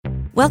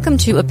Welcome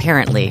to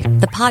Apparently,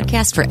 the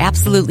podcast for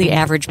absolutely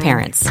average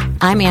parents.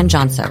 I'm Ann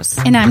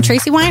Johnsos. And I'm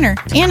Tracy Weiner.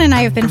 Ann and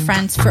I have been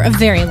friends for a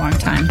very long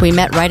time. We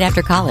met right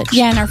after college.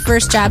 Yeah, and our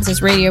first jobs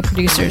as radio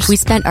producers. We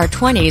spent our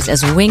 20s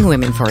as wing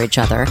women for each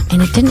other, and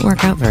it didn't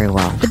work out very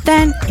well. But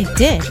then it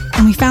did,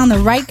 and we found the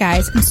right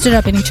guys and stood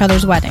up in each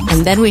other's weddings.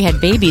 And then we had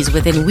babies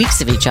within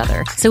weeks of each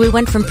other. So we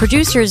went from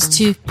producers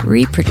to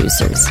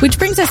reproducers. Which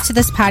brings us to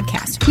this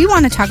podcast. We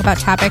want to talk about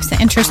topics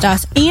that interest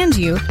us and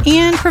you,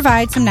 and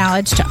provide some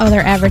knowledge to other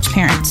average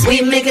parents.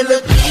 We make it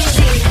look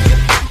easy.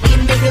 We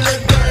make it look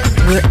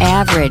good. We're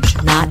average,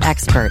 not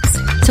experts.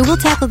 So we'll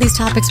tackle these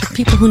topics with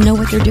people who know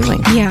what they're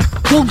doing. Yeah,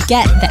 we'll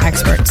get the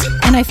experts.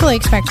 And I fully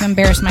expect to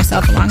embarrass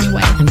myself along the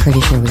way. I'm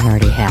pretty sure we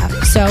already have.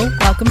 So,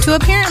 welcome to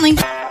Apparently.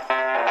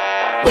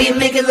 We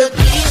make it look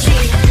easy.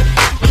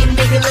 We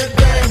make it look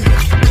good.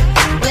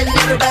 When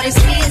everybody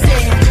sees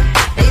it,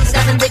 they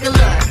stop and take a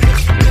look.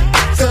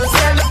 So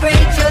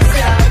celebrate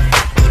yourself.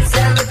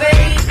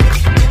 Celebrate.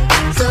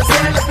 So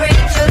celebrate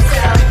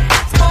yourself.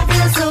 It's gonna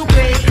feel so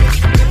great.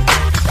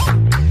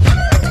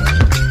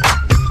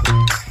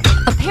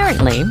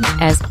 Apparently,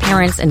 as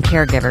parents and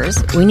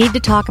caregivers, we need to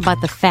talk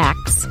about the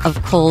facts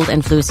of cold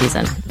and flu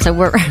season. So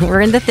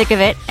we're in the thick of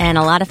it, and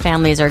a lot of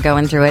families are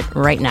going through it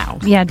right now.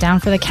 Yeah, down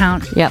for the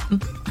count. Yep.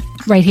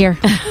 Right here.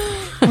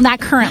 Well,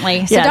 not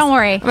currently, so Yes. don't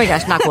worry. Oh my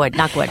gosh, knock wood,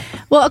 knock wood.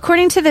 Well,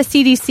 according to the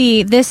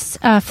CDC, this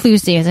flu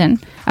season,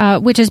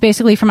 which is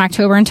basically from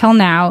October until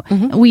now,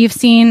 we've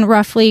seen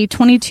roughly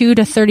 22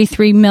 to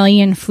 33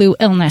 million flu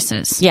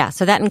illnesses. Yeah,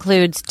 so that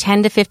includes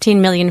 10 to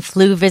 15 million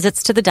flu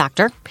visits to the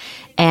doctor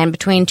and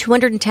between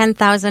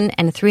 210,000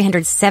 and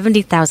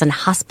 370,000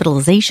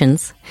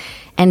 hospitalizations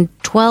and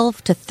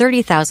 12 to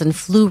 30,000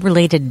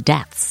 flu-related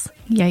deaths.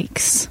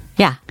 Yikes.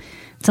 Yeah.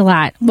 It's a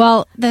lot.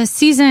 Well, the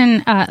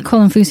season,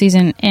 cold and flu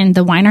season in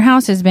the Weiner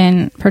house has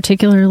been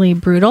particularly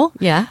brutal.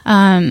 Yeah.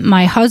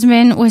 My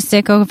husband was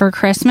sick over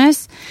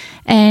Christmas.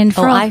 And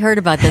for I heard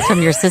about this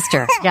from your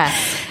sister.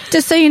 Yes.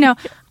 Just so you know,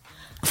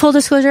 full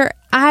disclosure,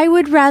 I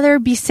would rather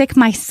be sick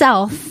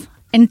myself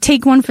and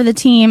take one for the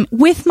team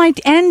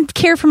and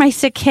care for my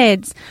sick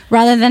kids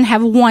rather than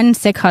have one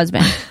sick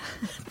husband.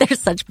 They're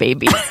such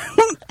babies.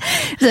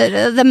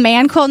 The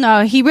man cold,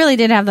 no, he really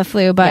did have the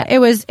flu, but it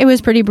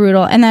was pretty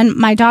brutal. And then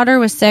my daughter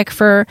was sick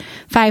for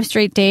 5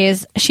 straight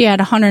days. She had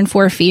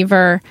 104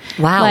 fever.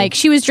 Wow. Like,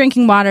 she was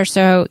drinking water,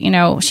 so,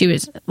 she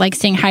was like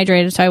staying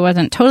hydrated, so I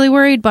wasn't totally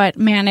worried, but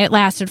man, it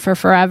lasted for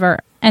forever.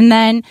 And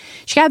then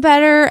she got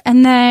better,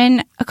 and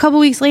then a couple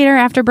weeks later,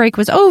 after break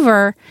was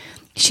over,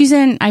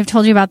 I've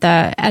told you about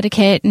the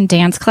etiquette and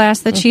dance class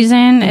that she's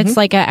in. It's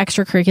like an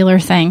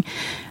extracurricular thing.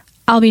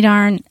 I'll be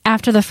darned,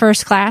 after the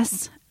first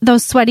class,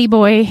 those sweaty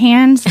boy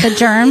hands, the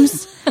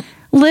germs,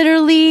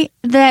 literally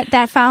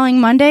that following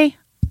Monday,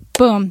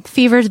 boom,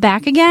 fever's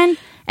back again.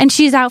 And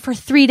she's out for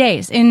 3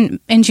 days in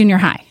junior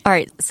high. All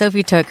right.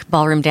 Sophie took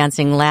ballroom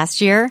dancing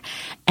last year,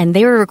 and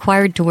they were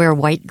required to wear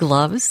white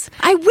gloves.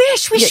 I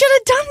wish we should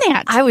have done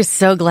that. I was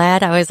so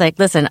glad. I was like,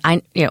 listen,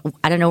 I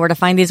don't know where to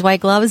find these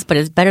white gloves, but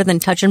it's better than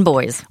touching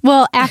boys.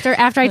 Well, after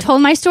I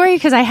told my story,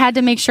 because I had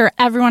to make sure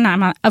everyone,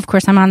 of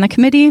course, I'm on the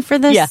committee for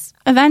this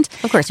event.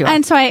 Of course you are.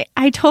 And so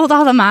I told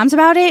all the moms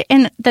about it,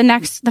 and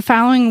the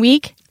following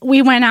week,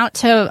 we went out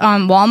to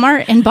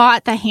Walmart and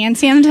bought the hand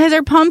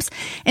sanitizer pumps.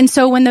 And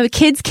so when the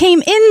kids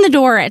came in the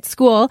door at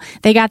school,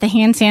 they got the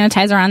hand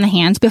sanitizer on the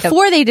hands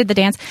before they did the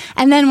dance,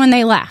 and then when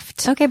they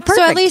left. Okay, perfect.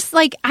 So at least,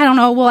 I don't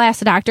know, we'll ask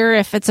the doctor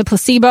if it's a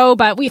placebo,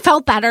 but we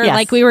felt better. Yes.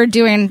 Like we were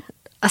doing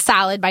a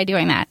solid by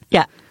doing that.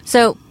 Yeah.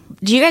 So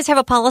do you guys have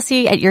a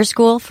policy at your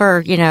school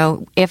for,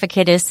 if a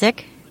kid is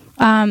sick?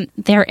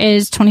 There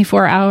is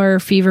 24-hour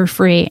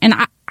fever-free. And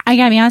I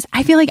gotta be honest,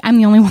 I feel like I'm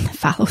the only one that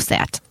follows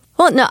that.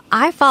 Well, no,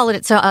 I followed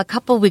it. So a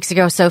couple of weeks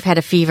ago, Soph had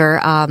a fever,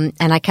 and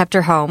I kept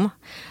her home.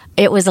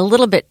 It was a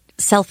little bit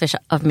selfish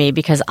of me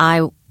because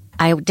I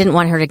didn't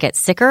want her to get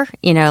sicker.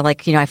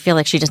 I feel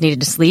like she just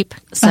needed to sleep.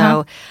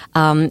 So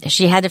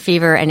she had a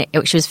fever, and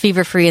she was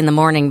fever-free in the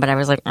morning, but I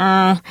was like,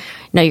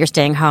 no, you're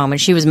staying home.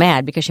 And she was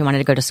mad because she wanted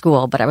to go to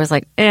school. But I was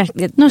like,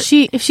 No,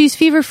 if she's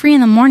fever-free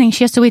in the morning,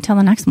 she has to wait till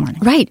the next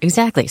morning. Right,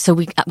 exactly. So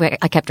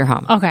I kept her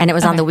home. Okay. And it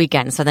was on the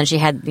weekend. So then she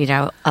had,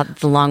 the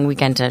long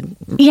weekend to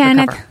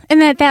recover.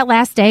 And that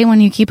last day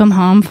when you keep them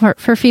home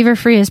for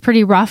fever-free is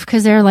pretty rough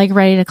because they're like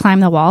ready to climb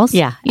the walls.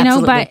 Yeah,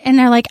 absolutely. And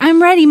they're like,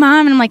 I'm ready,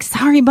 Mom. And I'm like,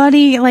 sorry,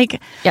 buddy.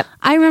 Yep.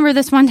 I remember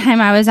this one time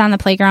I was on the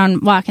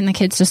playground walking the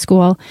kids to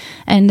school,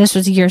 and this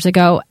was years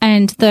ago.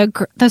 And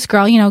this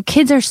girl,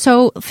 kids are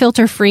so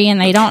filter-free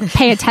and they don't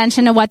pay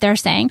attention to what they're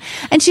saying.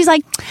 And she's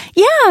like,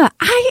 yeah,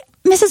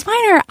 Mrs.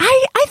 Weiner,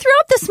 I threw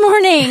up this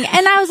morning.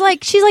 And I was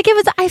like,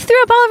 I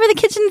threw up all over the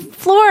kitchen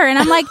floor. And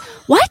I'm like,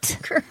 what?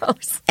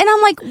 Gross. And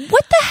I'm like,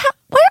 what the hell?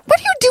 What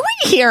are you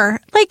doing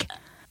here?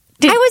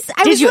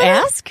 Did you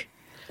ask?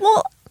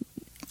 Well,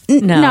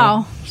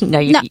 No,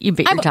 you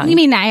bit your tongue. You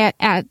mean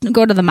I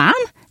go to the mom?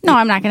 No,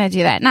 I'm not going to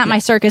do that. Not my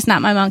circus,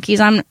 not my monkeys.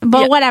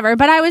 Whatever.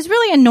 But I was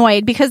really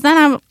annoyed because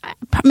then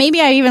maybe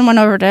I even went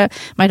over to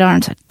my daughter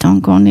and said, "Don't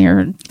go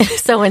near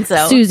so and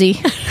so,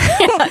 Susie."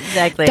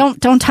 Exactly.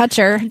 Don't touch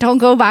her. Don't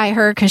go by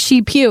her because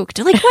she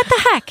puked. Like, what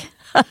the heck?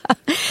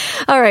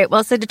 All right.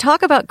 Well, so to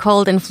talk about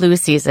cold and flu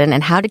season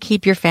and how to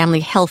keep your family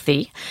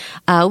healthy,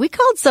 we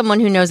called someone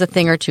who knows a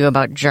thing or two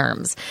about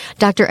germs.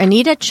 Dr.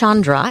 Anita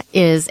Chandra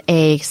is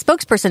a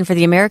spokesperson for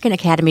the American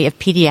Academy of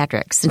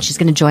Pediatrics, and she's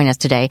going to join us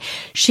today.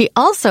 She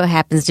also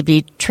happens to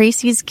be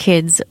Tracy's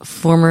kid's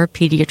former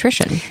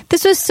pediatrician.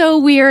 This was so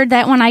weird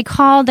that when I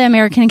called the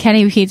American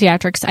Academy of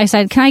Pediatrics, I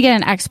said, can I get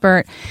an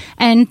expert?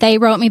 And they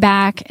wrote me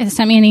back and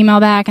sent me an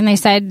email back, and they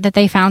said that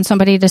they found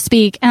somebody to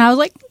speak. And I was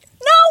like,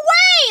 no way!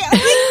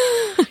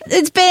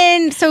 It's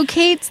been, so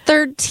Kate's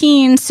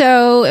 13,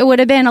 so it would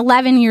have been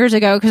 11 years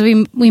ago because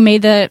we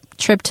made the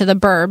trip to the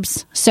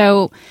burbs.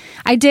 So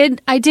I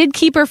did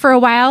keep her for a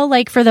while,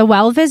 like for the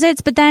well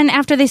visits, but then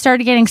after they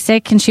started getting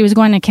sick and she was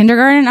going to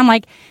kindergarten, I'm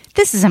like,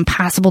 this is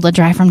impossible to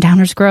drive from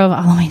Downers Grove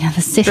all the way to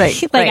the city.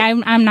 Right, like,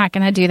 right. I'm not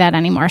going to do that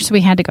anymore. So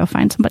we had to go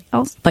find somebody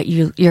else. But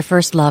your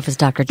first love is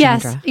Dr.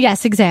 Chandra.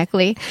 Yes,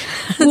 exactly.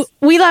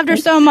 We loved her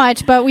so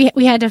much, but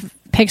we had to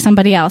pick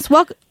somebody else.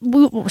 Well,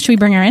 should we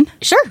bring her in?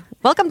 Sure.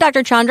 Welcome,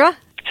 Dr. Chandra.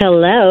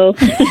 Hello.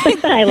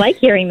 I like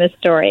hearing this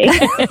story.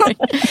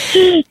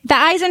 The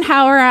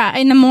Eisenhower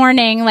in the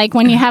morning, like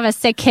when you have a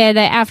sick kid,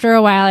 after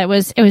a while it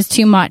was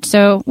too much.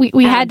 So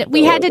we had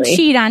to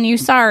cheat on you.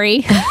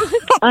 Sorry.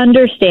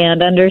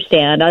 Understand.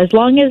 As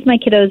long as my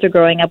kiddos are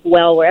growing up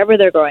well, wherever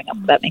they're growing up,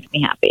 that makes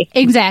me happy.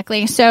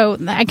 Exactly. So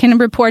I can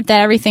report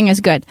that everything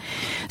is good.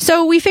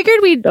 So we figured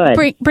we'd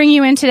bring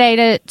you in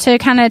today to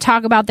kind of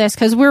talk about this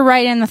because we're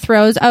right in the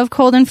throes of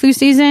cold and flu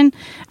season.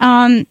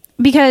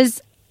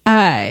 Because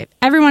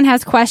everyone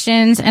has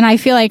questions, and I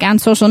feel like on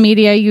social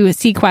media you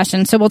see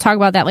questions, so we'll talk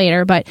about that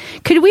later. But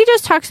could we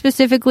just talk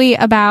specifically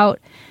about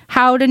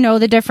how to know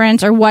the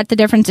difference or what the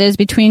difference is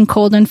between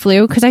cold and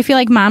flu? Because I feel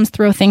like moms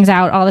throw things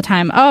out all the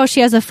time. Oh, she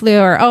has a flu,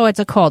 or oh, it's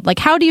a cold. Like,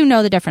 how do you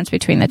know the difference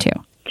between the two?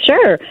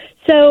 Sure.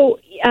 So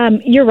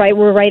you're right.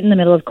 We're right in the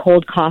middle of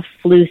cold, cough,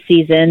 flu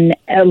season.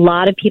 A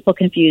lot of people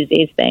confuse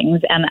these things,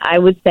 and I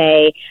would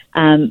say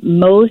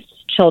most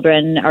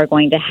children are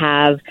going to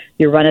have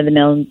your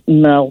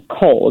run-of-the-mill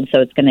cold.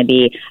 So it's going to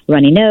be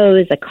runny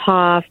nose, a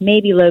cough,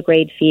 maybe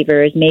low-grade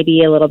fevers,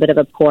 maybe a little bit of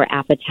a poor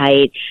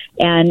appetite.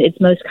 And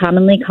it's most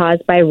commonly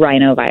caused by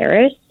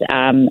rhinovirus.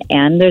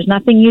 And there's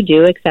nothing you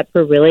do except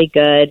for really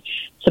good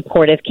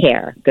supportive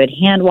care, good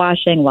hand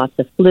washing, lots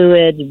of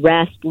fluids,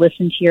 rest,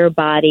 listen to your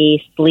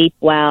body, sleep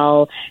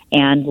well,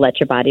 and let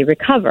your body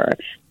recover.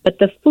 But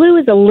the flu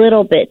is a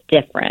little bit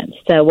different.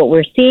 So what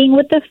we're seeing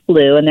with the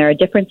flu, and there are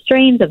different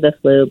strains of the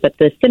flu, but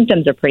the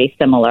symptoms are pretty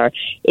similar,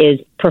 is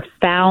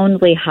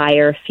profoundly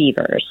higher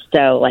fevers.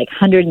 So like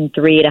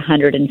 103 to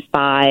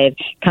 105,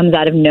 comes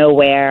out of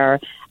nowhere.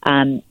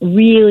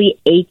 Really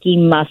achy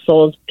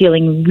muscles,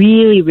 feeling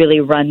really,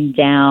 really run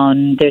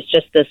down. There's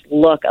just this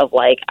look of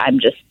like, I'm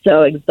just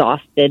so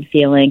exhausted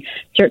feeling,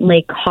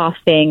 certainly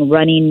coughing,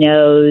 runny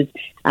nose,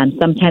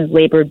 sometimes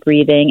labored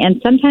breathing,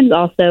 and sometimes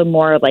also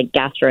more like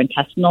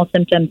gastrointestinal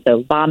symptoms,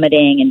 so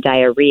vomiting and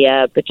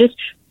diarrhea, but just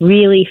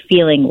really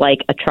feeling like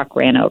a truck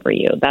ran over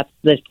you. That's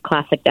the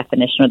classic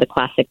definition or the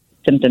classic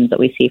symptoms that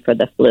we see for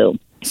the flu.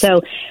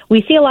 So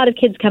we see a lot of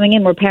kids coming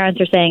in where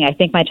parents are saying, I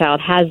think my child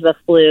has the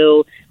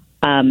flu,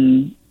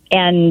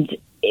 and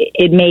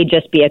it may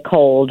just be a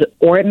cold,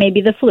 or it may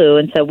be the flu.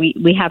 And so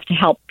we have to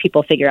help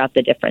people figure out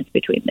the difference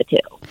between the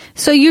two.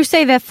 So you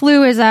say that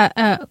flu is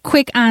a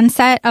quick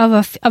onset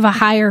of a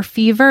higher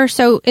fever.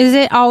 So is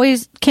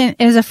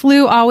a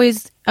flu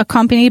always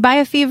accompanied by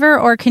a fever,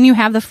 or can you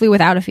have the flu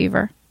without a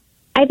fever?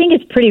 I think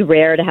it's pretty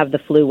rare to have the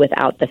flu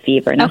without the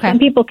fever. Now, Some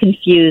people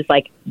confuse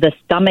like the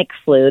stomach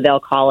flu, they'll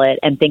call it,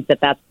 and think that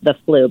that's the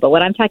flu. But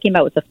what I'm talking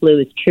about with the flu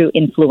is true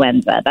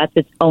influenza. That's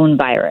its own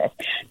virus.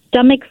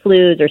 Stomach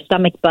flus or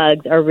stomach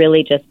bugs are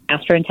really just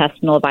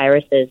gastrointestinal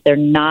viruses. They're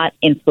not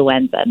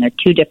influenza, and they're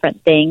two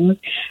different things.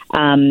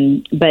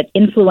 But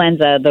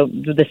influenza,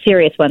 the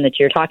serious one that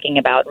you're talking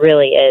about,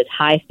 really is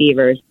high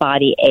fevers,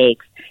 body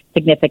aches,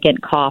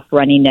 significant cough,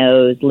 runny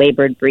nose,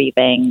 labored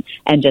breathing,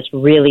 and just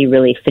really,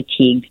 really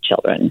fatigued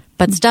children.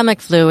 But stomach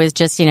flu is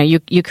just,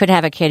 you could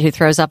have a kid who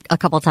throws up a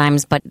couple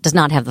times but does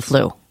not have the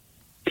flu.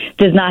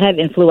 Does not have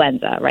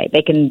influenza, right?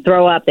 They can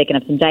throw up, they can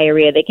have some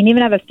diarrhea, they can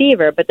even have a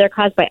fever, but they're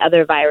caused by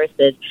other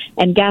viruses.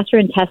 And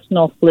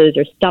gastrointestinal flus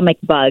or stomach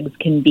bugs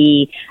can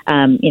be,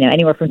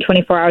 anywhere from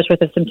 24 hours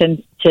worth of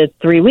symptoms to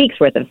 3 weeks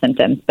worth of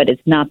symptoms, but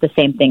it's not the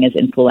same thing as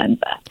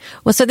influenza.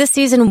 Well, so this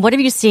season, what have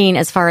you seen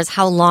as far as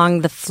how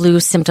long the flu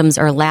symptoms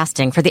are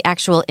lasting for the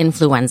actual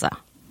influenza?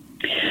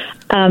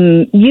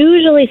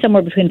 Usually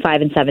somewhere between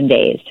 5 and 7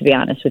 days, to be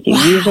honest with you.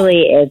 Wow.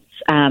 Usually it's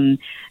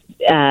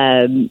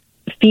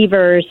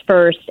fevers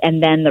first,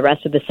 and then the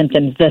rest of the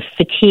symptoms, the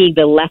fatigue,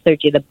 the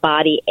lethargy, the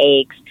body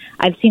aches.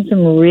 I've seen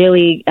some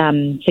really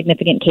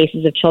significant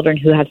cases of children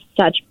who have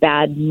such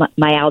bad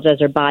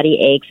myalgias or body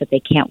aches that they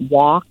can't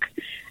walk.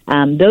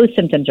 Those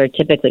symptoms are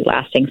typically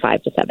lasting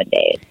 5 to 7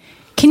 days.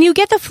 Can you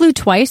get the flu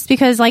twice?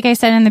 Because like I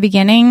said in the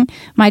beginning,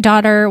 my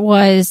daughter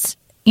was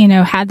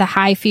had the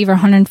high fever,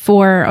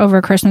 104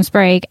 over Christmas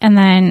break, and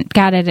then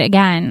got it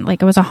again.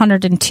 Like it was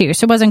 102.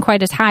 So it wasn't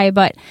quite as high,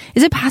 but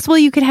is it possible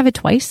you could have it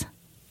twice?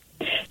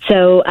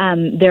 So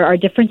there are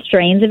different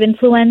strains of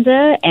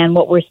influenza, and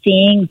what we're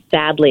seeing,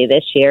 sadly,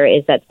 this year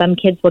is that some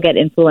kids will get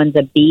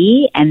influenza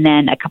B, and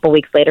then a couple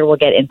weeks later will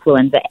get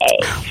influenza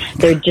A.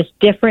 They're just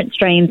different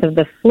strains of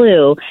the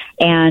flu,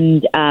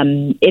 and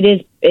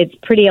it's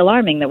pretty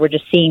alarming that we're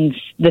just seeing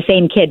the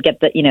same kid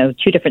get the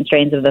two different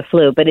strains of the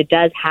flu. But it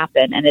does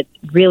happen, and it's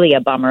really a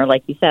bummer,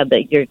 like you said,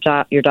 that your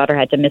daughter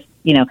had to miss,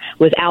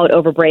 was out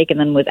over break and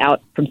then was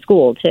out from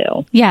school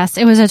too. Yes,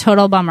 it was a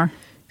total bummer.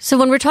 So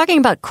when we're talking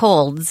about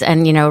colds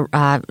and,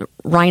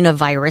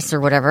 rhinovirus or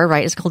whatever,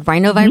 right? It's called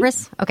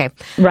rhinovirus? Mm-hmm. Okay.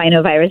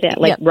 Rhinovirus, yeah.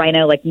 Like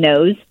rhino, like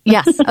nose.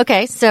 Yes.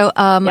 Okay. So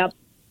yep.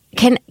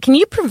 Can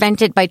you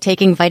prevent it by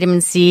taking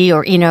vitamin C?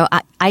 Or,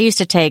 I used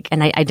to take,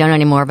 and I don't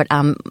anymore, but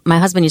my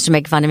husband used to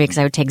make fun of me because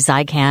I would take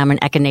Zicam and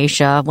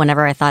Echinacea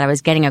whenever I thought I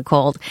was getting a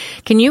cold.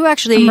 Can you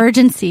actually...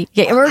 Emergency.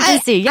 Yeah,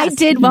 emergency, yes. I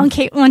did. Well,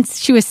 Kate, once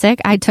she was sick,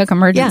 I took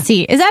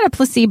emergency. Yeah. Is that a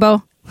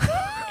placebo?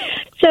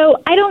 So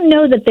I don't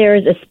know that there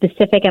is a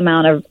specific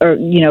amount of,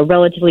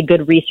 relatively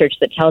good research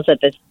that tells us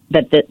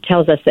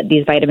that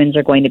these vitamins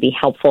are going to be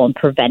helpful in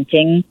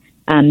preventing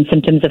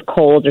symptoms of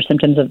colds or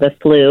symptoms of the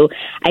flu.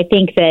 I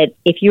think that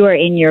if you are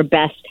in your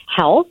best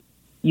health,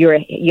 you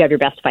have your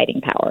best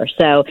fighting power.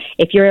 So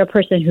if you're a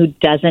person who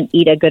doesn't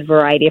eat a good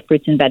variety of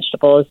fruits and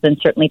vegetables, then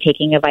certainly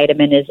taking a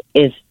vitamin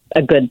is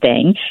a good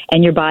thing,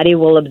 and your body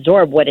will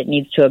absorb what it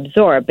needs to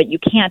absorb. But you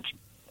can't.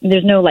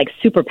 There's no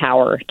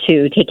superpower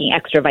to taking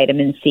extra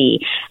vitamin C.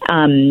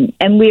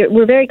 And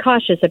we're very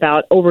cautious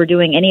about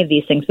overdoing any of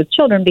these things with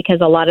children because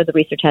a lot of the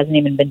research hasn't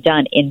even been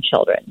done in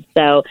children.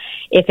 So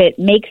if it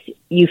makes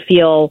you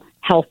feel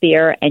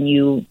healthier and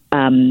you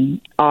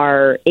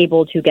are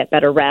able to get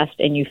better rest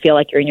and you feel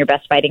like you're in your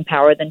best fighting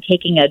power, then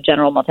taking a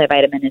general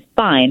multivitamin is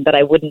fine. But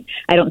I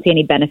don't see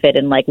any benefit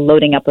in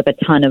loading up with a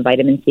ton of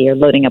vitamin C or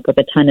loading up with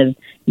a ton of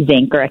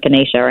zinc or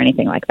echinacea or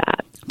anything like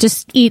that.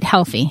 Just eat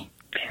healthy.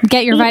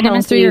 Get your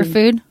vitamins through your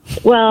food?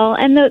 Well,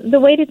 and the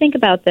way to think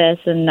about this,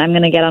 and I'm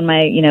going to get on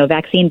my,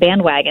 vaccine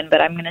bandwagon,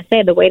 but I'm going to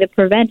say the way to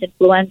prevent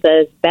influenza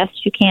as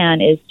best you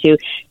can is to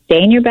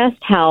stay in your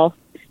best health,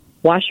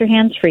 wash your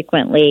hands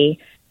frequently,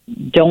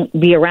 don't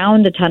be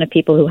around a ton of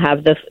people who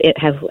have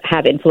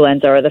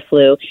influenza or the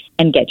flu,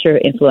 and get your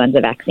influenza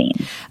vaccine.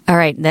 All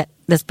right.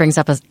 This brings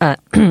up a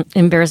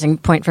embarrassing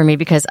point for me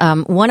because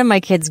one of my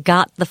kids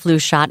got the flu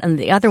shot and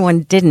the other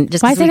one didn't.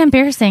 Why is it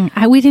embarrassing?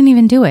 We didn't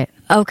even do it.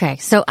 Okay.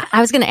 So I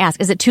was going to ask,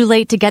 is it too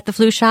late to get the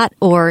flu shot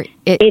or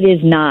It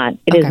is not.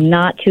 It is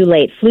not too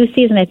late. Flu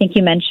season, I think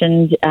you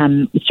mentioned,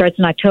 starts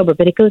in October,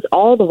 but it goes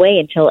all the way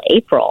until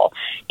April.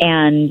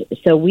 And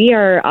so we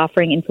are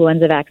offering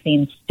influenza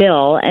vaccines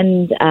still.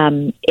 And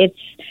it's,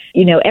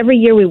 every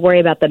year we worry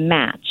about the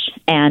match.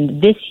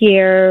 And this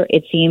year,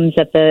 it seems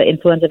that the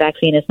influenza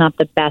vaccine is not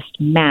the best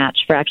match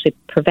for actually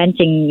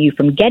preventing you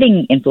from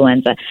getting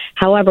influenza.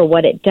 However,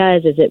 what it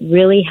does is it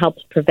really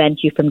helps prevent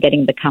you from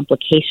getting the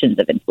complications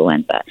of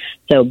influenza.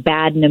 So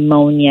bad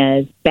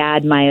pneumonias,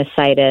 bad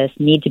myositis,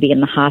 need to be in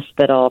the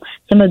hospital.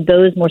 Some of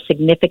those more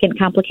significant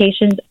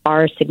complications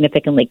are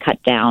significantly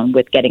cut down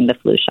with getting the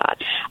flu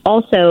shot.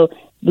 Also,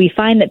 we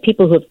find that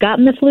people who have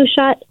gotten the flu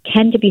shot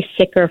tend to be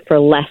sicker for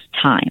less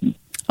time.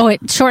 Oh,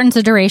 it shortens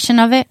the duration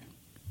of it?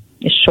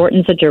 It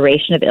shortens the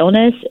duration of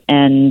illness,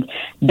 and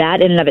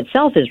that in and of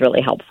itself is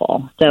really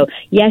helpful. So,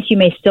 yes, you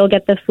may still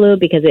get the flu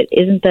because it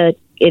isn't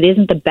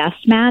the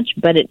best match,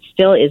 but it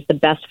still is the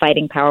best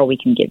fighting power we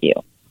can give you.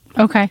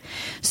 Okay.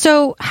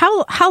 So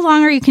how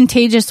long are you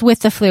contagious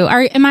with the flu?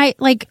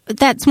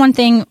 That's one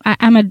thing.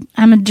 I'm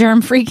a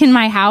germ freak in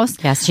my house.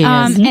 Yes, she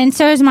is. And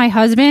so is my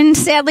husband.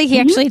 Sadly, he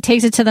actually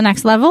takes it to the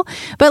next level.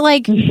 But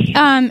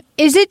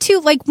is it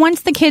too,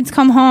 once the kids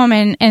come home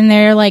and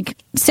they're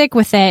sick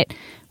with it,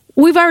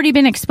 we've already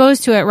been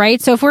exposed to it,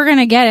 right? So if we're going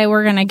to get it,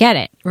 we're going to get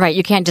it. Right.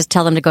 You can't just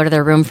tell them to go to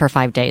their room for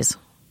 5 days.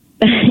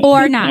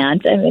 Or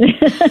not.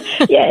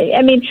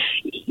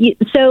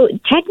 So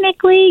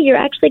technically you're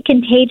actually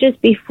contagious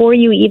before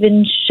you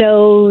even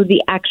show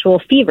the actual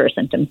fever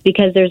symptoms,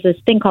 because there's this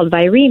thing called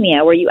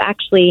viremia where you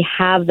actually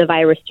have the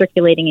virus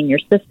circulating in your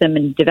system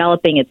and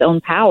developing its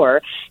own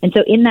power. And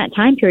so in that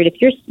time period, if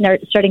you're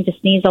starting to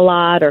sneeze a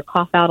lot or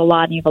cough out a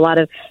lot and you have a lot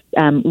of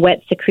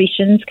wet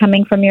secretions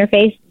coming from your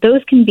face,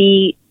 those can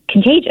be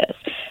contagious.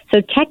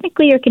 So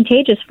technically you're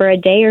contagious for a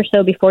day or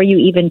so before you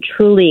even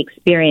truly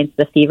experience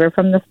the fever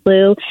from the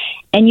flu.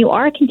 And you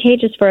are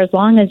contagious for as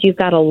long as you've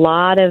got a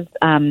lot of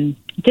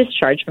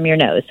discharge from your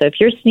nose. So if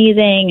you're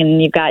sneezing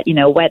and you've got,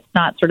 wet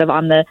snot sort of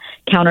on the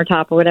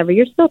countertop or whatever,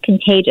 you're still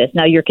contagious.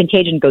 Now your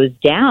contagion goes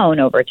down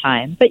over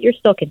time, but you're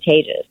still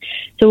contagious.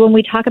 So when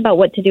we talk about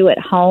what to do at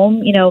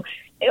home,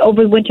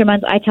 over the winter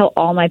months, I tell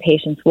all my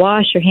patients,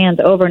 wash your hands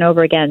over and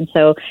over again.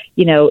 So,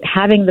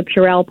 having the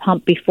Purell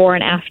pump before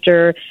and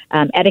after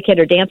etiquette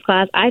or dance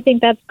class, I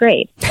think that's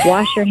great.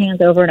 Wash your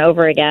hands over and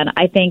over again.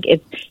 I think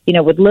it's,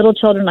 with little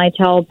children, I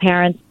tell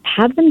parents,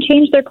 have them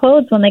change their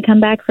clothes when they come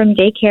back from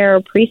daycare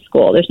or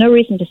preschool. There's no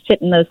reason to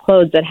sit in those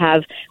clothes that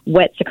have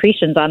wet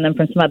secretions on them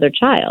from some other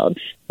child.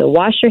 So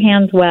wash your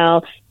hands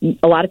well.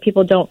 A lot of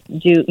people don't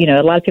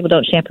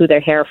shampoo their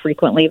hair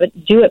frequently, but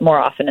do it more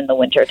often in the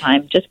winter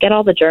time. Just get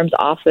all the germs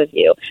off of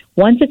you.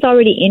 Once it's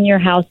already in your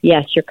house,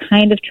 yes, you're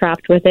kind of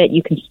trapped with it.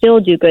 You can still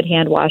do good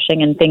hand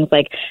washing and things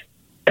like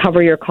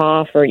cover your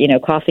cough or,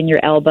 cough in your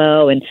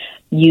elbow and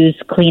use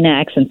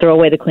Kleenex and throw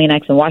away the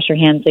Kleenex and wash your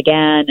hands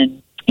again.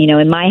 And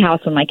in my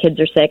house, when my kids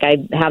are sick,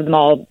 I have them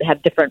all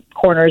have different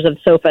corners of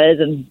sofas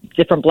and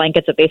different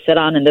blankets that they sit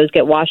on, and those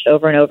get washed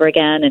over and over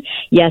again. And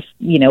yes,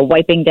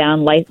 wiping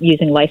down,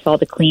 using Lysol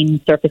to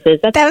clean surfaces,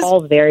 that's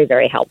all very,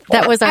 very helpful.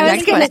 That was our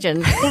next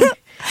question. I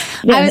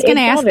was going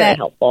to ask that.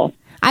 Helpful.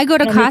 I go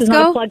to Costco. This is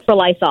not a plug for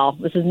Lysol.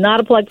 This is not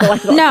a plug for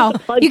Lysol. No,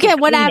 you get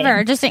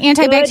whatever, just an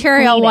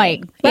antibacterial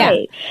wipe.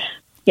 Right.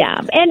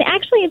 Yeah, and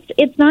actually,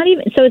 it's not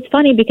even. So it's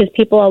funny because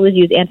people always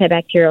use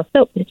antibacterial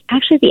soap. It's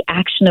actually the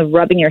action of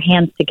rubbing your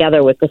hands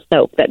together with the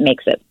soap that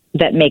makes it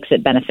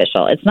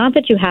beneficial. It's not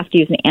that you have to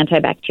use an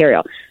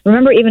antibacterial.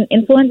 Remember, even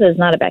influenza is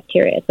not a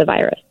bacteria; it's a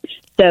virus.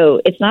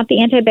 So it's not the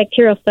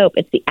antibacterial soap;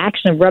 it's the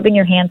action of rubbing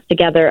your hands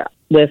together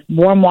with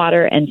warm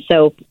water and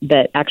soap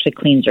that actually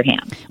cleans your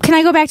hands. Can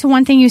I go back to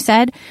one thing you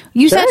said?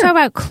 You said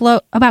about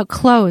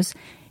clothes.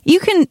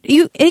 It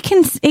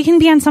can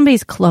be on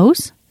somebody's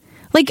clothes.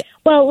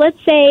 Well, let's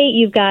say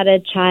you've got a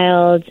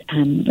child,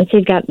 let's say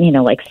you've got,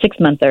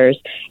 6-monthers,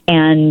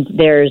 and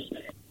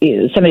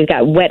somebody's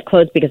got wet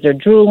clothes because they're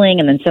drooling,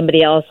 and then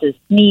somebody else has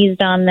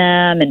sneezed on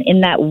them, and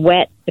in that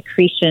wet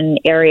secretion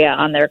area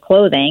on their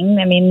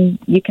clothing,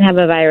 you can have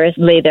a virus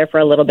lay there for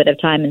a little bit of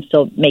time and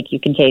still make you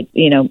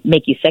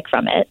sick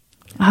from it.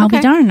 I'll be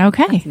darned.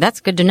 Okay.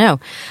 That's good to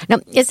know. Now,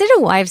 is it a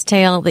wives'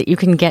 tale that you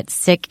can get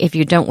sick if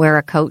you don't wear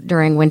a coat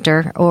during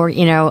winter, or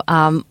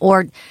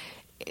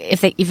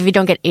if you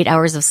don't get 8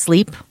 hours of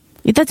sleep?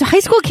 That's high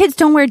school kids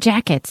don't wear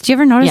jackets. Do you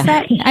ever notice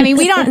that?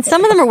 We don't.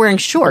 Some of them are wearing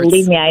shorts.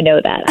 Believe me, I know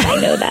that.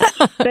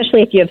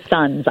 Especially if you have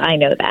sons, I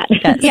know that.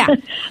 Yes. Yeah.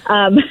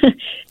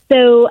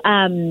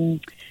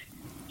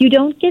 You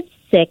don't get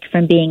sick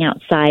from being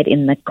outside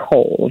in the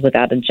cold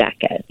without a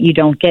jacket. You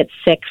don't get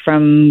sick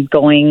from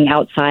going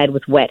outside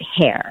with wet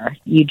hair.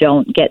 You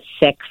don't get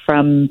sick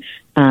from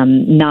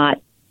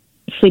not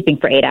sleeping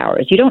for 8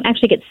 hours. You don't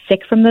actually get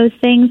sick from those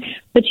things,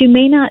 but you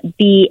may not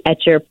be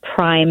at your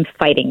prime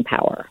fighting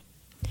power.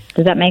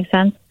 Does that make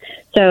sense?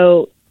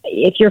 So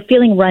if you're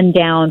feeling run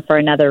down for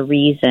another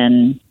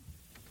reason,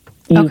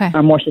 you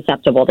are more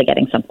susceptible to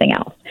getting something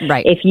else.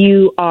 Right. If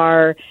you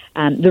are,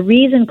 the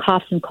reason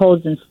coughs and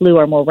colds and flu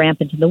are more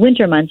rampant in the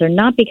winter months are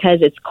not because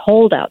it's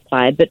cold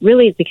outside, but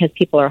really it's because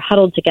people are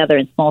huddled together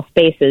in small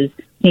spaces,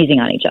 sneezing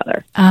on each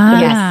other. So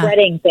they're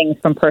spreading things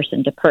from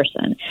person to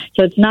person.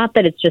 So it's not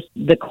that it's just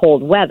the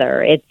cold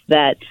weather. It's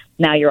that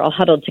now you're all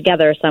huddled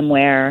together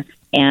somewhere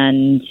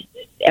and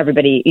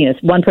everybody,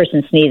 one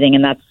person's sneezing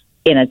and that's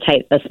in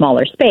a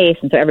smaller space.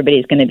 And so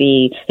everybody's going to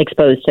be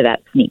exposed to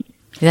that sneeze.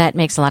 That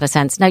makes a lot of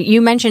sense. Now,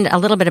 you mentioned a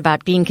little bit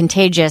about being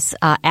contagious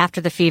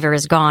after the fever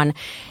is gone.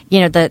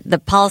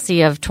 The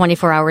policy of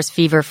 24 hours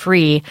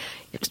fever-free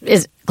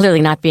is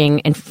clearly not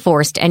being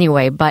enforced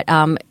anyway, but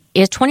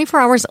is 24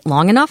 hours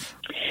long enough?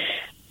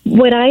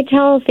 What I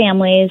tell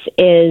families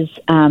is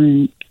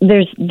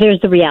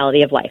there's the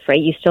reality of life, right?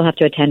 You still have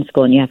to attend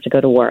school and you have to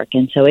go to work.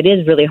 And so it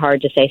is really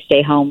hard to say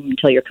stay home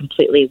until you're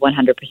completely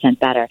 100%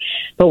 better.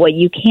 But what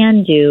you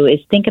can do is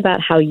think about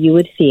how you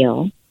would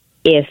feel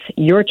if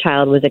your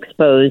child was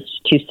exposed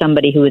to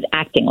somebody who was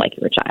acting like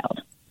your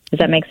child. Does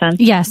that make sense?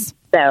 Yes.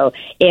 So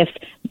if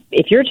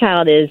your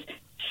child is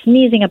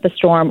sneezing up a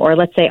storm, or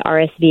let's say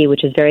RSV,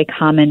 which is very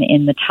common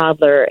in the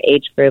toddler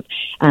age group,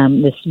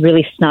 this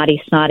really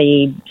snotty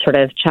sort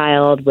of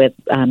child with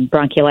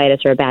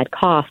bronchiolitis or a bad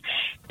cough,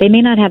 they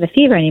may not have a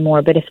fever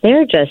anymore, but if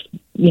they're just,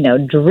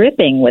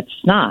 dripping with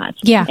snot,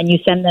 and you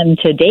send them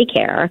to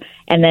daycare,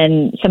 and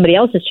then somebody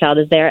else's child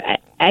is there,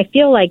 I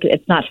feel like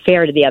it's not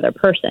fair to the other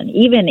person.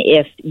 Even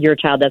if your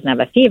child doesn't have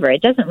a fever,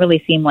 it doesn't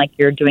really seem like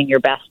you're doing your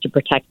best to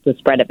protect the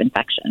spread of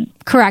infection.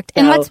 Correct.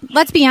 So, and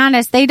let's be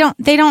honest, they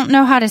don't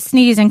know how to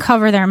sneeze and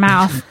cover their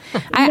mouth.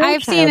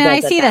 I've seen it. I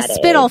see the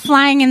spittle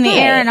flying in the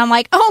air, and I'm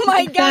like, oh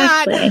my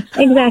God.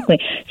 Exactly.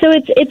 So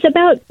it's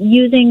about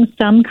using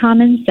some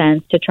common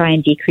sense to try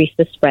and decrease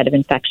the spread of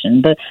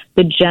infection.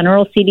 The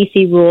general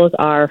CDC rules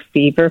are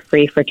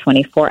fever-free for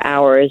 24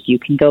 hours. You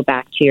can go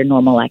back to your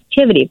normal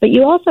activity, but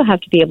you also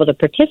have to be able to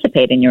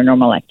participate in your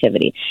normal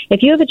activity.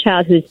 If you have a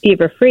child who's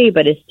fever-free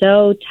but is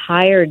so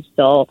tired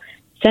still,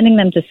 sending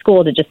them to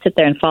school to just sit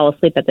there and fall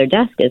asleep at their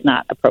desk is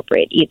not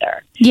appropriate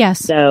either. Yes.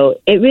 So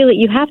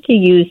you have to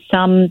use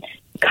some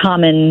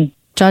common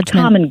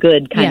judgment, common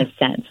good kind of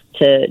sense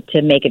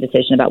to make a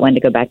decision about when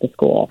to go back to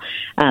school.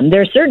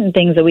 There are certain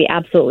things that we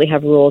absolutely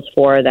have rules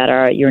for that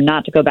are you're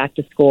not to go back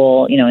to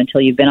school,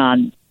 until you've been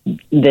on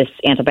this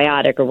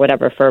antibiotic or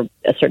whatever for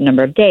a certain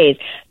number of days.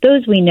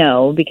 Those we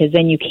know because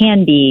then you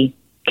can be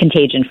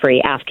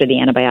contagion-free after the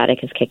antibiotic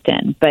has kicked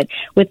in. But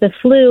with the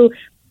flu,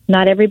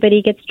 not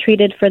everybody gets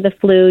treated for the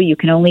flu. You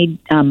can only,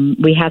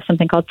 we have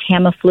something called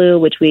Tamiflu,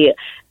 which we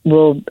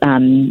will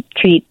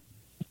treat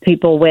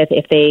people with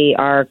if they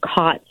are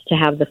caught to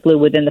have the flu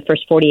within the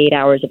first 48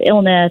 hours of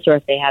illness, or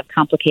if they have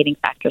complicating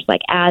factors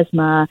like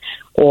asthma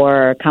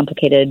or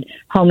complicated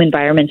home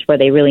environments where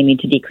they really need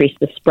to decrease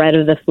the spread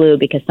of the flu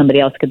because somebody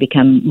else could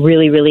become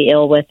really, really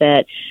ill with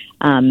it.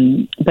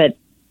 But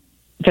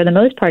for the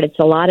most part, it's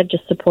a lot of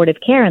just supportive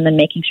care and then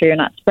making sure you're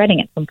not spreading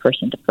it from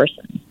person to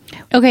person.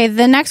 Okay,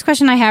 the next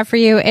question I have for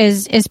you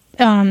is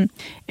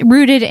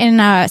rooted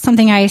in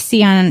something I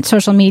see on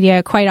social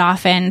media quite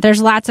often.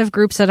 There's lots of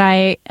groups that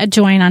I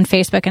join on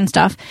Facebook and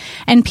stuff,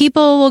 and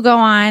people will go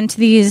on to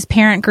these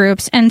parent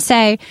groups and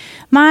say,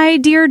 my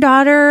dear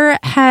daughter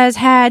has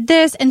had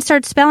this, and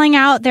start spelling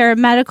out their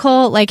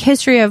medical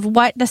history of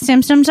what the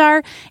symptoms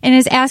are and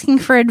is asking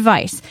for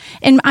advice.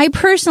 And I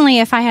personally,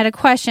 if I had a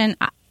question,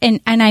 and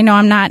I know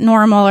I'm not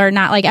normal or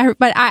not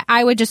but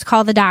I would just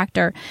call the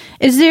doctor.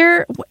 Is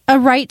there a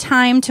right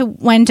time to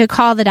when to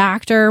call the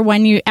doctor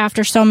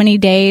after so many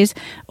days,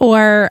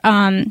 or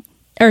to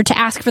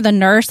ask for the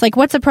nurse?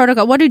 What's the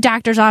protocol? What do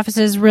doctors'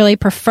 offices really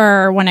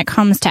prefer when it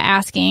comes to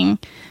asking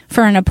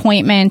for an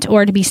appointment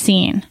or to be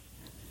seen?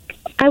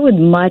 I would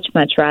much,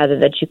 much rather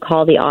that you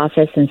call the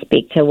office and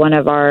speak to one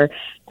of our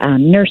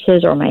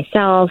nurses or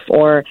myself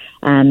or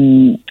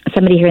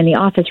somebody here in the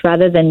office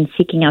rather than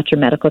seeking out your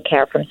medical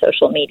care from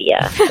social media.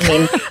 I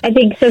mean, I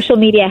think social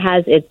media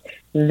has its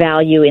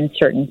value in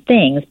certain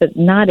things, but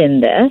not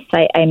in this.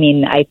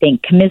 I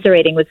think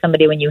commiserating with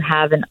somebody when you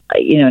have an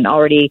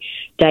already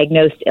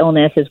diagnosed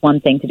illness is one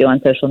thing to do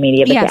on social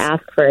media, but yes, to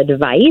ask for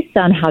advice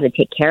on how to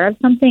take care of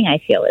something,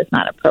 I feel is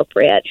not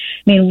appropriate.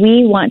 I mean,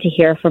 we want to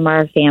hear from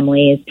our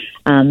families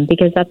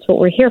because that's what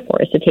we're here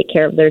for, is to take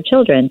care of their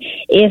children.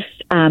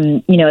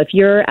 If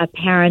you're a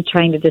parent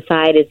trying to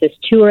decide, is this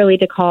too early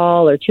to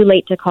call or too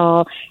late to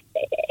call,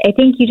 I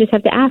think you just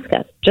have to ask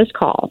us. Just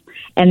call.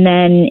 And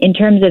then in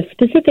terms of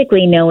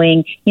specifically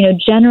knowing,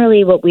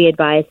 generally what we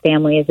advise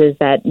families is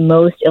that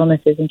most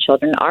illnesses in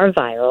children are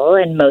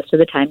viral, and most of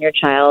the time your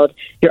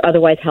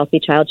otherwise healthy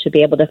child should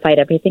be able to fight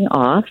everything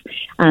off.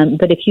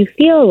 But if you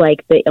feel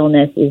like the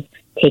illness is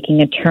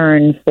taking a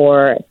turn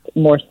for a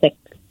more sick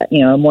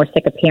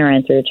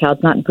appearance, or your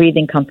child's not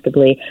breathing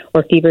comfortably,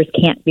 or fevers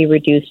can't be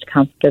reduced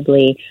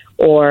comfortably,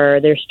 or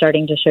they're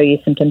starting to show you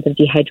symptoms of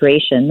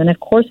dehydration, then of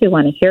course we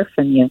want to hear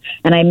from you.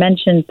 And I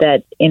mentioned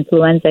that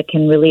influenza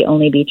can really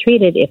only be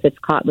treated if it's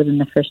caught within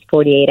the first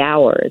 48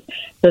 hours.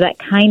 So that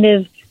kind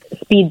of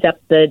speeds up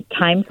the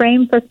time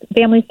frame for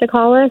families to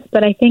call us.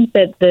 But I think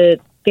that the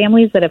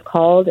families that have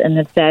called and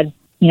have said,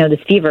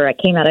 this fever, it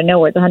came out of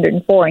nowhere, it's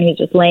 104, and he's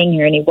just laying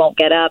here and he won't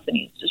get up and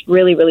he's just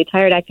really, really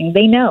tired acting.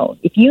 They know.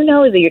 If you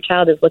know that your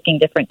child is looking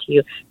different to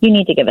you, you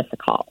need to give us a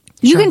call.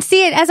 You can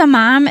see it as a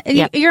mom.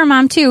 Yep. You're a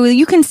mom too.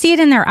 You can see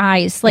it in their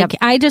eyes.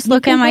 I just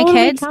look at my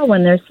kids. Tell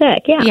when they're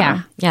sick.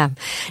 Yeah.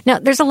 Now,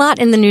 there's a lot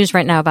in the news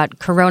right now about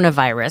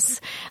coronavirus.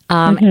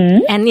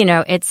 And,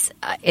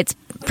 it's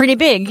pretty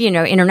big,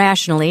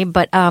 internationally.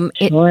 But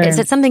Sure. Is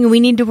it something we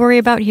need to worry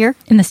about here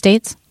in the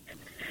States?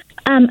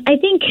 I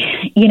think,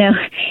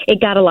 it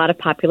got a lot of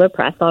popular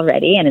press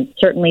already, and it's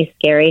certainly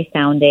scary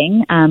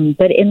sounding.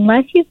 But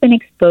unless you've been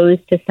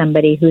exposed to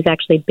somebody who's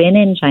actually been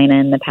in China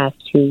in the past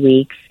 2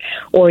 weeks,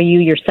 or you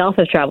yourself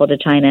have traveled to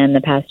China in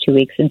the past 2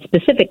 weeks, and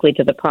specifically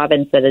to the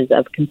province that is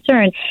of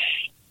concern,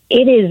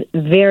 it is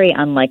very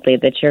unlikely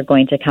that you're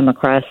going to come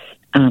across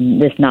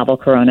this novel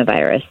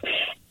coronavirus.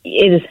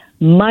 It is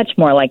much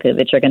more likely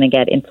that you're going to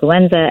get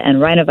influenza and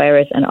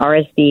rhinovirus and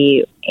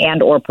RSV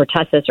and or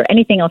pertussis or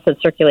anything else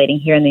that's circulating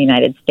here in the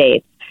United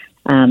States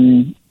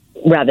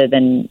rather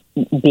than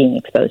being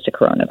exposed to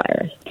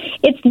coronavirus.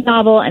 It's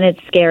novel and it's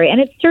scary,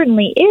 and it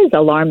certainly is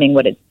alarming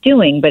what it's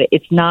doing, but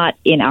it's not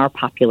in our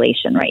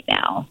population right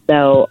now.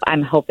 So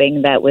I'm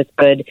hoping that with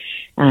good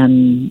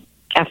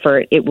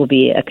effort, it will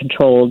be a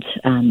controlled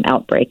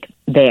outbreak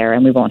there,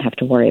 and we won't have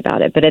to worry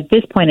about it. But at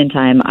this point in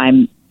time,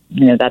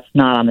 that's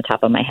not on the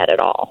top of my head at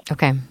all.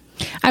 Okay.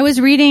 I was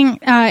reading,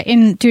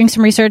 in doing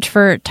some research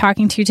for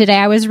talking to you today,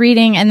 I was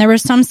reading, and there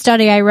was some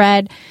study I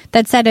read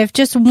that said if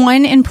just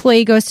one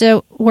employee goes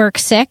to work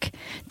sick,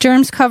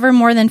 germs cover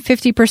more than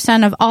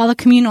 50% of all the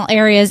communal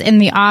areas in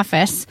the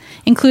office,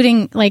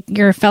 including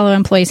your fellow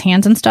employees'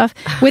 hands and stuff,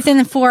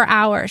 within 4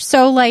 hours.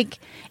 So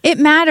it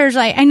matters.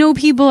 I know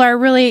people are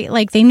really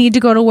they need to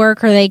go to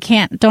work, or they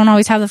don't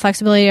always have the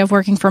flexibility of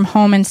working from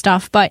home and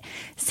stuff. But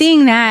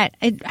seeing that,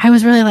 I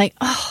was really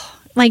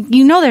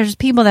there's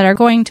people that are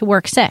going to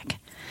work sick.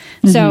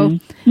 So,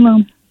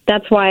 well,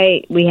 that's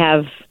why we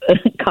have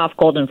cough,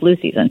 cold, and flu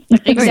season.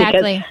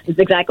 Exactly.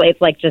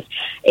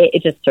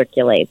 It just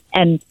circulates.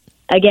 And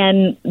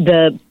again,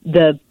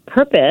 the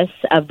purpose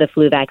of the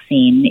flu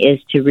vaccine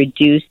is to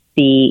reduce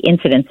the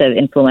incidence of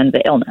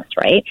influenza illness,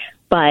 right?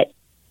 But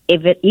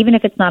even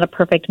if it's not a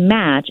perfect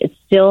match, it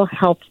still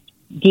helps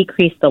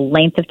decrease the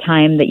length of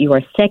time that you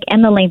are sick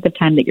and the length of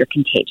time that you're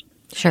contagious.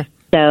 Sure.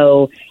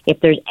 So if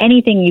there's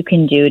anything you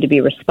can do to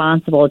be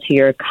responsible to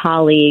your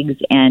colleagues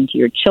and to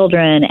your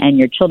children and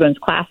your children's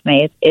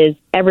classmates, is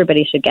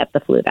everybody should get the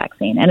flu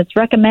vaccine. And it's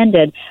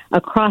recommended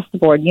across the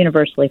board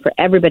universally for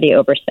everybody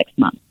over 6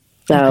 months.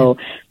 So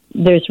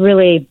there's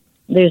really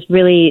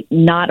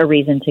not a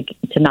reason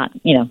to not,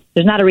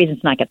 there's not a reason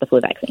to not get the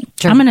flu vaccine.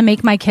 Sure. I'm going to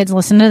make my kids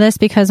listen to this,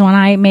 because when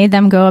I made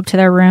them go up to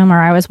their room, or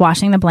I was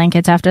washing the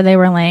blankets after they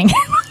were laying,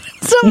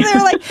 so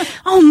they're like,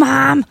 "Oh,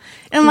 Mom."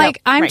 And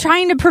I'm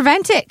trying to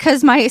prevent it,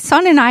 because my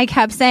son and I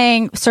kept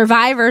saying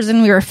survivors,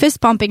 and we were fist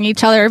bumping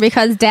each other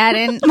because Dad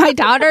and my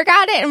daughter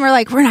got it. And we're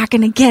like, "We're not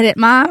going to get it,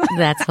 Mom."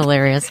 That's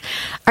hilarious.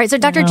 All right. So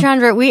Dr.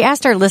 Chandra, we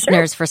asked our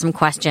listeners for some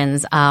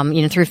questions,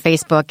 through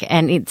Facebook,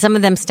 and some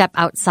of them step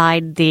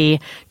outside the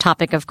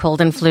topic of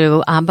cold and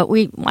flu, but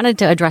we wanted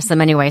to address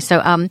them anyway.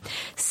 So,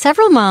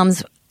 several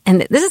moms,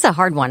 and this is a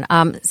hard one.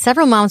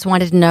 Several moms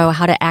wanted to know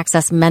how to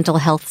access mental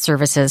health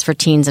services for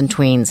teens and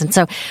tweens. And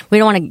so we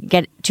don't want to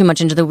get too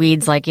much into the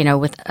weeds,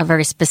 with a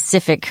very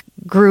specific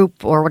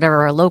group or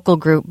whatever, a local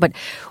group. But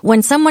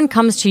when someone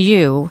comes to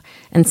you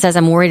and says,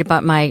 "I'm worried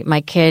about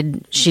my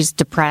kid, she's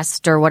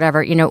depressed," or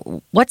whatever,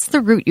 what's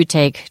the route you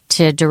take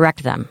to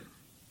direct them?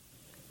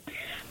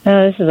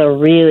 Oh, this is a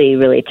really,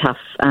 really tough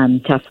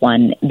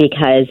one,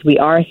 because we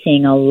are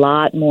seeing a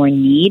lot more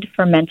need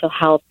for mental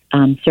health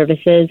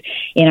services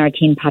in our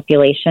teen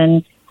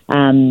population.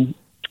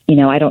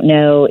 I don't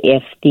know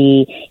if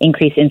the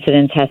increased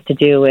incidence has to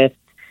do with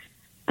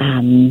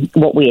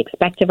what we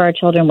expect of our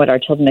children, what our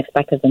children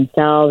expect of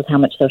themselves, how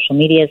much social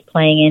media is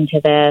playing into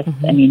this.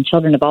 Mm-hmm. I mean,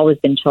 children have always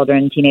been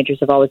children, teenagers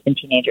have always been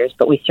teenagers,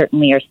 but we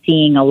certainly are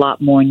seeing a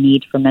lot more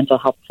need for mental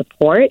health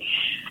support.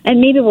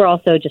 And maybe we're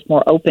also just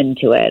more open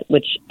to it,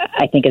 which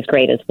I think is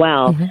great as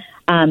well.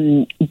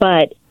 Mm-hmm.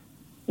 But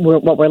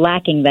what we're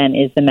lacking then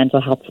is the mental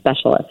health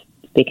specialists,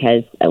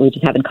 because we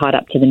just haven't caught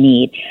up to the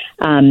need.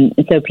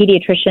 So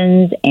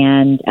pediatricians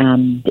and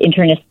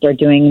internists are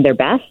doing their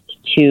best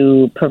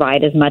to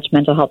provide as much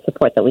mental health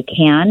support that we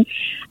can.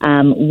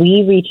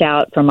 We reach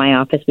out, from my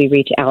office, we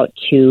reach out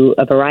to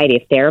a variety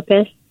of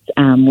therapists.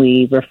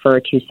 We refer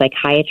to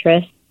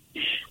psychiatrists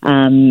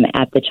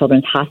at the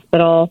Children's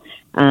Hospital.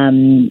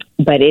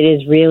 But it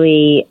is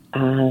really,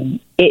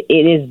 it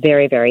is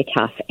very, very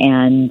tough.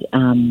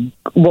 And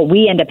what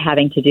we end up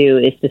having to do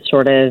is to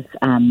sort of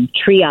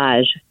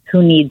triage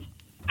who needs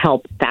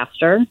help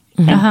faster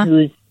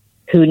and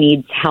who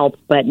needs help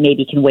but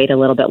maybe can wait a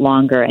little bit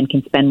longer and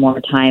can spend more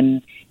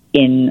time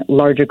in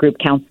larger group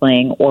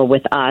counseling or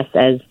with us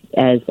as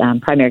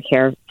primary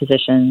care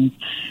physicians.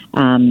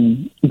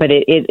 But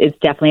it's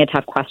definitely a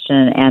tough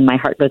question, and my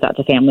heart goes out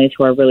to families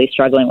who are really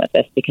struggling with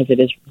this, because it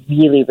is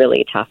really,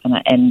 really tough.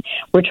 And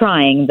we're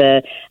trying.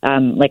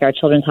 Our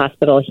Children's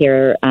Hospital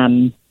here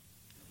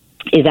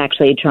is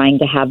actually trying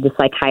to have the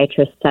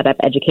psychiatrists set up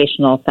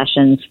educational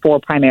sessions for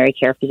primary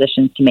care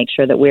physicians to make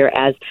sure that we're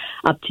as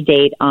up to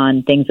date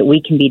on things that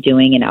we can be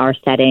doing in our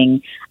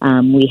setting.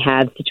 We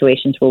have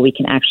situations where we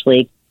can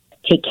actually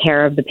take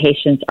care of the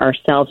patients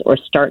ourselves or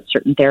start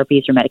certain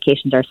therapies or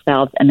medications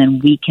ourselves, and then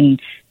we can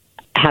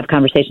have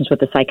conversations with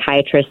the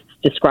psychiatrists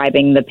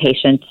describing the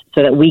patient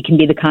so that we can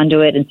be the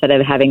conduit instead of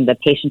having the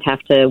patient have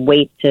to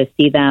wait to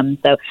see them.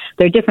 So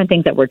there are different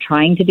things that we're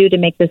trying to do to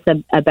make this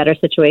a better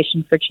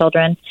situation for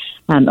children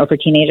or for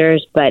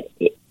teenagers, but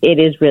it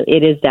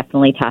is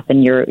definitely tough.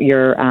 And your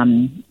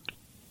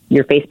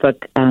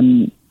Facebook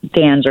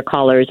fans or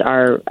callers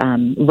are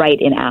right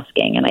in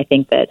asking, and I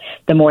think that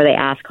the more they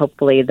ask,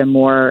 hopefully the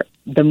more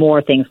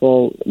things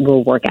will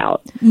work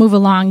out. Move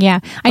along,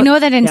 yeah. I know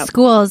that in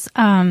schools,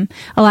 a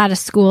lot of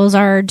schools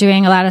are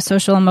doing a lot of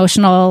social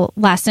emotional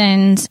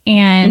lessons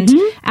and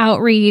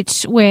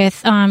outreach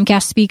with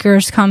guest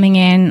speakers coming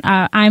in.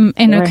 I'm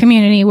in a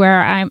community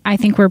where I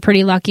think we're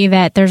pretty lucky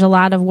that there's a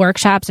lot of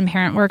workshops and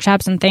parent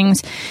workshops and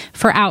things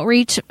for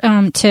outreach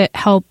to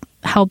help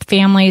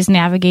families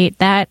navigate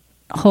that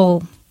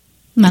whole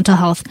mental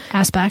health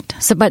aspect.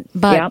 So, but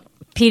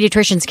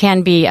pediatricians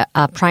can be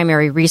a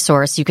primary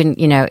resource. You can,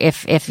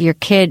 if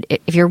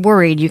you're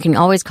worried, you can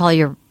always call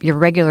your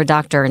regular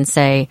doctor and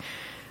say,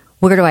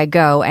 "Where do I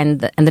go?"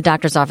 And the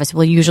doctor's office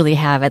will usually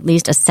have at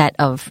least a set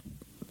of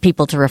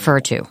people to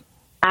refer to.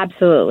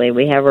 Absolutely.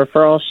 We have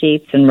referral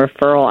sheets and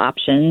referral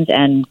options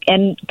and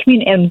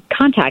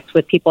contacts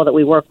with people that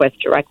we work with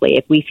directly.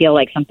 If we feel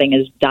like something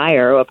is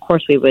dire, of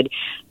course we would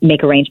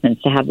make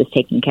arrangements to have this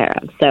taken care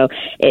of. So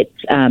it's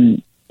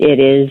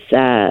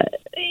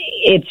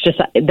just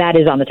that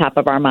is on the top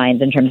of our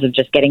minds in terms of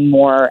just getting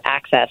more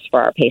access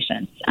for our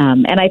patients.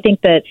 And I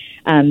think that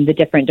the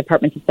different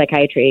departments of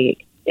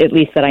psychiatry, at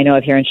least that I know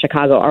of here in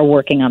Chicago, are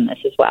working on this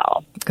as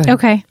well.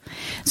 Okay.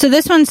 So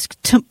this one's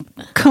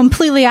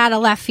completely out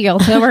of left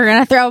field, so we're going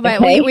to throw, but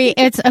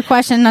it's a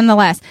question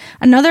nonetheless.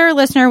 Another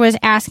listener was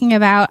asking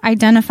about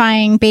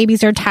identifying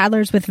babies or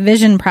toddlers with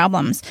vision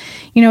problems.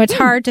 It's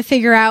hard to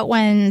figure out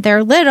when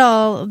they're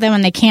little, then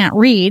when they can't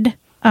read.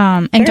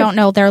 And don't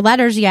know their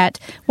letters yet.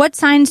 What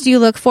signs do you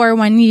look for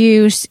when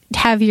you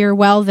have your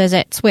well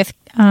visits with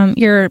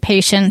your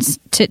patients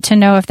to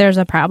know if there's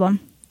a problem?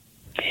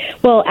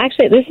 Well,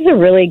 actually, this is a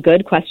really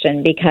good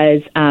question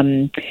because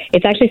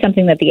it's actually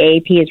something that the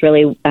AAP is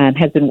really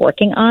has been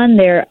working on.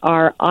 There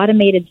are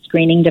automated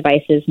screening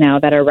devices now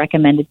that are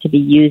recommended to be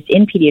used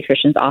in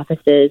pediatricians'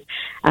 offices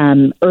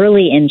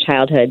early in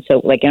childhood.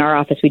 So, like in our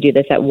office, we do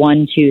this at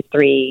 1, 2,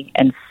 3,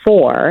 and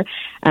 4.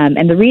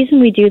 And the reason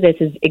we do this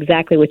is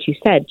exactly what you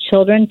said.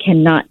 Children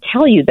cannot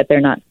tell you that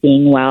they're not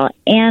seeing well,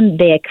 and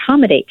they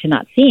accommodate to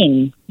not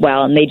seeing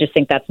well, and they just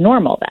think that's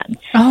normal then.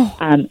 Oh.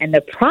 And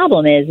the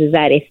problem is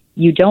that if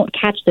you don't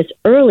catch this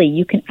early,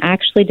 you can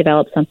actually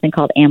develop something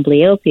called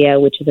amblyopia,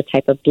 which is a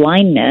type of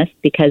blindness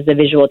because the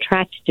visual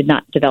tract did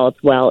not develop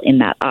well in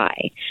that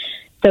eye.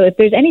 So if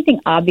there's anything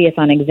obvious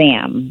on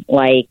exam,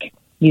 like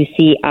you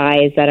see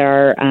eyes that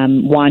are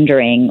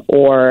wandering,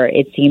 or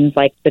it seems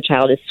like the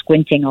child is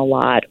squinting a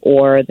lot,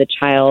 or the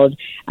child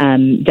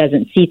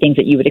doesn't see things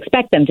that you would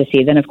expect them to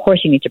see, then of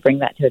course you need to bring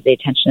that to the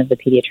attention of the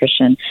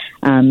pediatrician.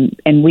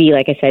 And we,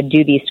 like I said,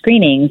 do these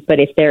screenings, but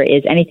if there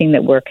is anything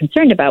that we're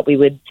concerned about, we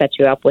would set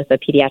you up with a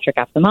pediatric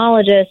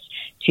ophthalmologist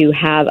to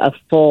have a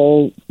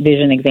full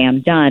vision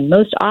exam done.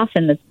 Most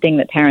often, the thing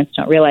that parents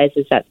don't realize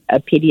is that a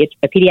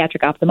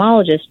pediatric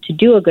ophthalmologist, to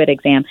do a good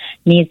exam,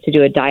 needs to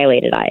do a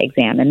dilated eye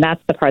exam. And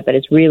that's the part that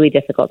is really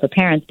difficult for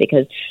parents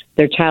because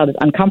their child is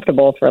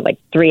uncomfortable for like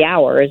 3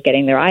 hours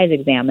getting their eyes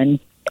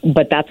examined.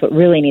 But that's what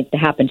really needs to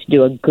happen to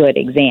do a good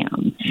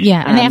exam.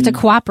 Yeah, and they have to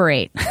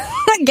cooperate.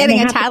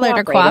 Getting a toddler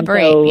to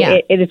cooperate. So yeah.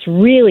 It's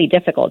really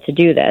difficult to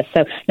do this.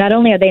 So not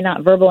only are they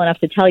not verbal enough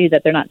to tell you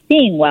that they're not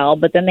seeing well,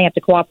 but then they have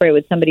to cooperate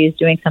with somebody who's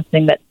doing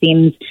something that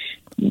seems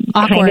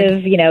awkward.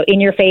 Kind of, in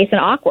your face and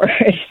awkward.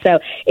 So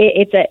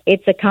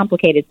it's a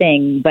complicated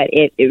thing, but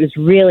it was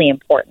really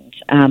important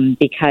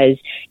because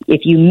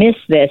if you miss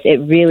this,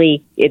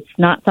 it's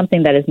not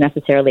something that is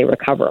necessarily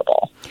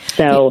recoverable.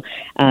 So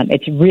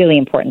it's really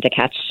important to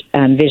catch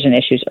vision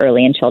issues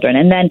early in children.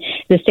 And then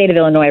the state of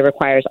Illinois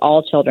requires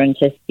all children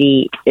to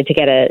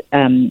get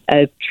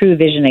a true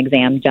vision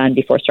exam done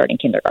before starting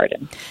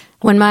kindergarten.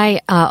 When my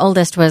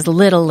oldest was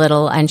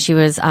little, and she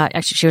was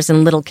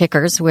in Little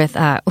Kickers with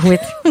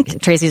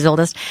Tracy's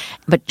oldest,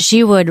 but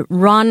she would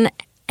run,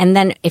 and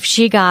then if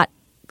she got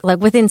like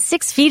within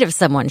 6 feet of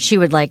someone, she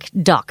would like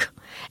duck.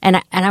 And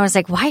I was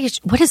like,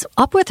 what is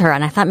up with her?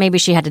 And I thought maybe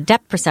she had a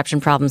depth perception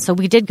problem. So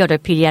we did go to a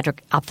pediatric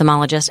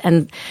ophthalmologist,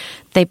 and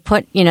they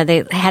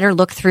they had her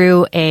look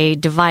through a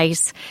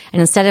device, and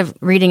instead of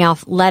reading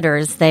off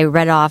letters, they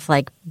read off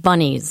like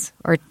bunnies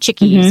or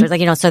chickies,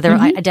 or so they're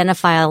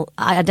identifiable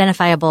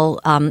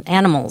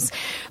animals.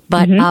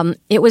 But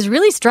it was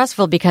really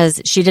stressful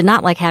because she did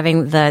not like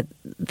having the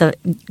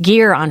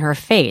gear on her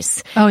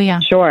face. Oh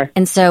yeah, sure.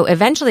 And so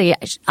eventually,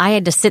 I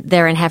had to sit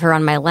there and have her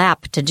on my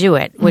lap to do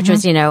it, which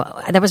was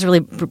that was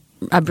really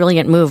a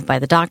brilliant move by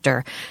the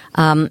doctor.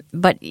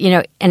 But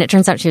and it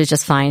turns out she was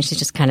just fine. She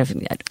just kind of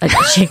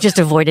she just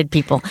avoided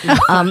people.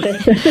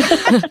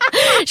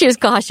 She was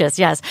cautious,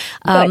 yes.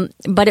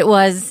 But it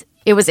was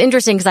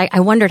interesting because I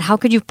wondered, how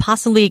could you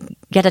possibly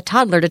get a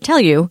toddler to tell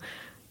you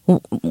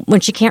when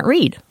she can't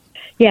read?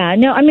 Yeah,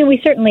 no, I mean,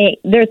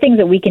 there are things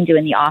that we can do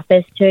in the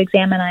office to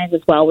examine eyes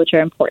as well, which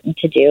are important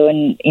to do.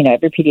 And,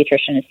 every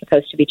pediatrician is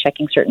supposed to be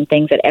checking certain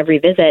things at every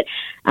visit.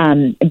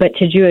 But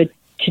to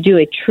do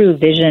a true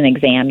vision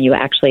exam, you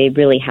actually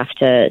really have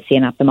to see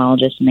an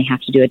ophthalmologist, and they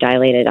have to do a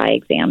dilated eye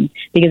exam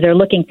because they're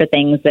looking for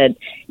things that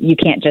you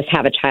can't just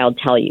have a child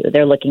tell you.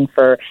 They're looking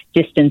for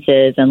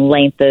distances and the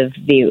length of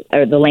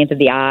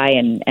the eye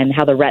and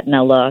how the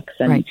retina looks.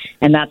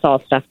 And that's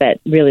all stuff that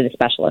really the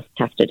specialists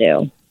have to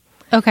do.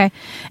 Okay.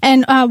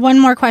 And one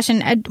more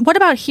question. What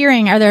about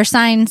hearing? Are there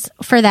signs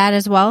for that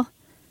as well?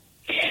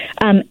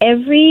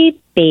 Every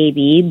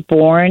baby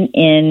born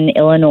in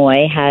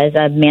Illinois has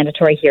a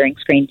mandatory hearing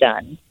screen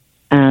done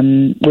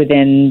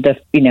within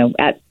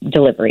at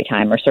delivery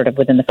time, or sort of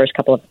within the first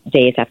couple of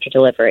days after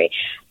delivery.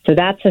 So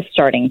that's a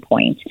starting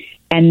point.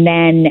 And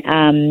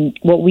then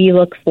what we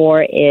look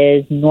for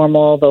is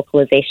normal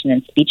vocalization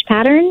and speech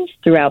patterns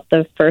throughout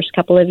the first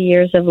couple of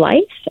years of life.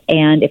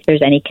 And if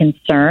there's any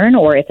concern,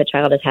 or if a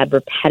child has had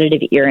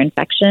repetitive ear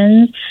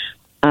infections,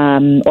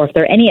 or if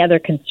there are any other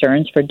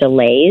concerns for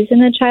delays in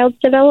the child's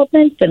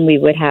development, then we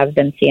would have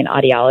them see an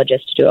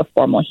audiologist to do a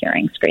formal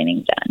hearing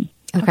screening done.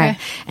 Okay.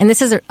 And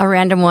this is a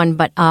random one,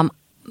 but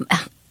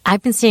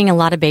I've been seeing a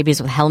lot of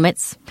babies with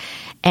helmets.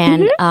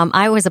 And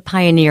I was a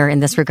pioneer in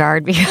this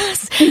regard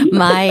because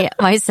my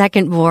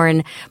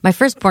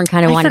firstborn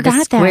kind of wanted to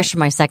squish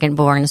my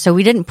secondborn. So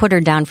we didn't put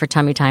her down for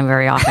tummy time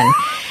very often.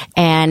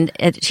 And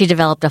she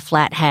developed a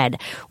flat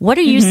head. What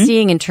are you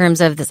seeing in terms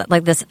of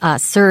this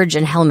surge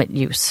in helmet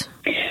use?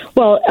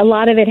 Well, a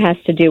lot of it has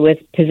to do with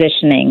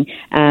positioning.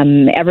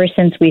 Ever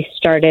since we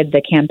started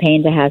the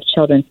campaign to have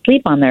children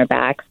sleep on their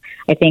backs,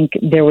 I think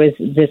there was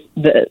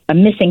a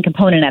missing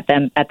component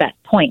at that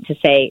point to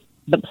say,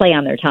 but play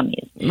on their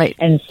tummies. Right.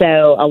 And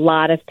so a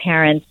lot of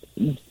parents,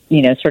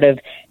 sort of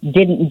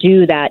didn't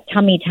do that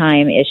tummy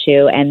time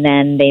issue, and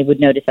then they would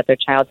notice that their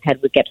child's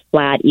head would get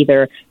flat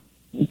either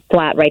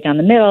flat right down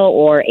the middle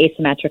or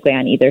asymmetrically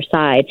on either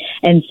side.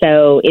 And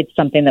so it's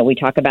something that we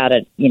talk about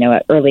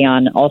early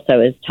on also,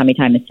 is tummy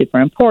time is super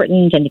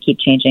important, and to keep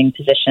changing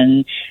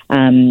position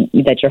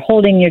that you're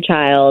holding your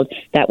child.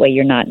 That way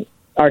you're not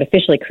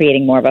artificially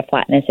creating more of a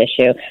flatness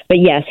issue. But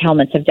yes,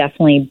 helmets have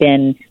definitely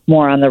been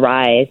more on the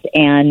rise,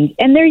 and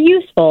they're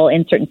useful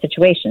in certain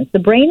situations. The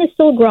brain is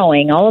still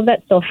growing, all of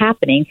that's still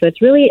happening, so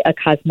it's really a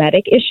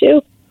cosmetic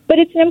issue. But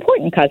it's an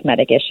important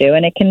cosmetic issue,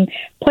 and it can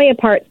play a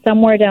part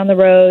somewhere down the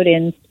road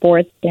in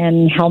sports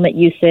and helmet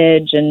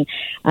usage. And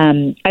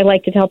I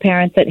like to tell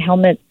parents that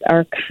helmets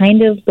are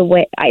kind of the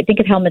way I think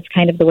of helmets,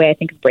 kind of the way I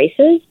think of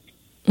braces.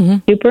 Mm-hmm.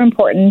 Super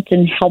important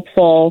and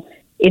helpful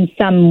in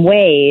some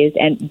ways,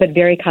 but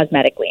very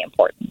cosmetically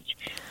important.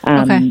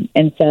 Okay.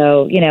 And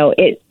so,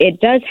 it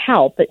does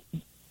help, but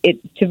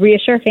to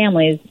reassure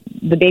families,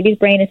 the baby's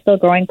brain is still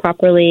growing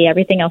properly.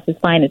 Everything else is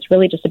fine. It's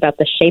really just about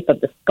the shape of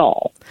the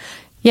skull.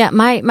 Yeah,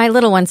 my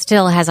little one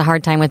still has a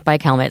hard time with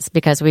bike helmets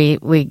because we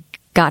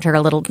got her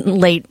a little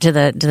late to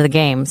the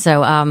game.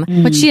 So,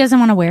 but she doesn't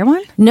want to wear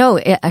one? No,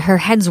 her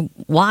head's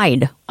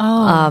wide.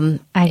 Oh,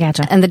 I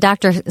gotcha. And the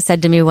doctor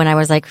said to me when I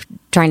was like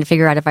trying to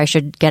figure out if I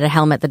should get a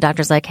helmet, the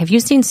doctor's like, "Have you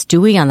seen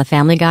Stewie on the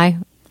Family Guy?"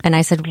 And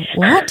I said,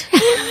 "What?"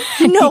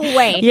 No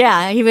way.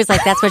 Yeah, he was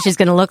like, "That's what she's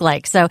going to look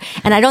like." So,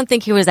 and I don't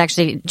think he was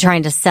actually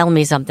trying to sell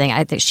me something.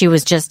 I think she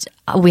was just,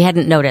 we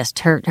hadn't noticed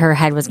her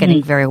head was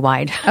getting very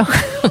wide.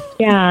 Oh.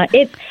 Yeah,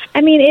 it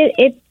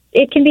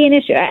can be an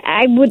issue.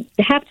 I would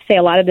have to say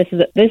a lot of this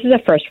is a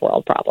first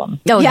world problem.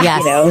 Oh,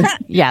 yes.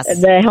 Yes.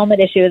 The helmet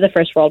issue is a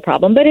first world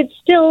problem, but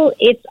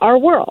it's our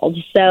world.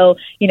 So,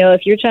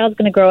 if your child's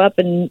going to grow up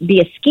and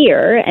be a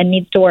skier and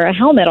needs to wear a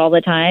helmet all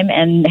the time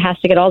and has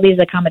to get all these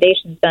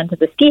accommodations done to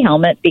the ski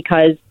helmet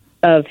because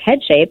of head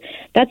shape,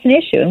 that's an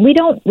issue. And we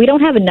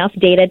don't have enough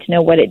data to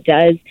know what it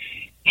does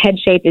head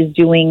shape is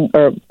doing,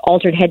 or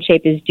altered head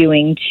shape is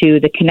doing to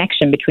the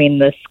connection between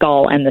the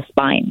skull and the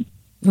spine.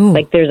 Ooh.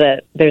 Like there's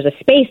a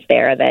space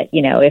there that,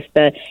 if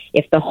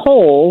the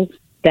hole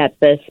that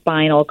the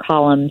spinal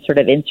column sort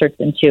of inserts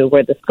into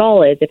where the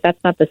skull is, if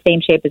that's not the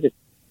same shape as it's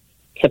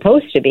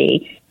supposed to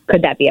be,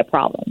 could that be a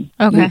problem?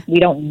 Okay. We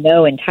don't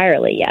know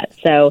entirely yet.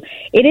 So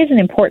it is an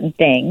important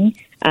thing,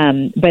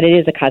 but it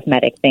is a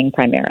cosmetic thing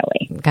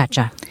primarily.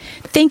 Gotcha.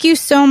 Thank you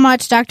so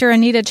much, Dr.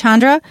 Anita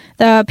Chandra,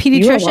 the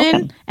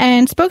pediatrician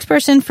and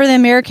spokesperson for the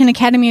American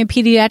Academy of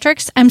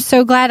Pediatrics. I'm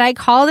so glad I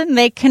called and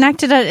they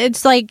connected.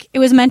 It's like it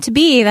was meant to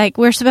be. Like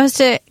we're supposed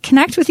to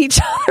connect with each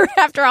other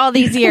after all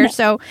these years.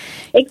 So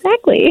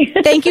exactly.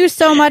 Thank you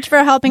so much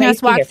for helping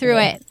us walk through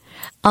it.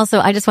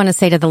 Also, I just want to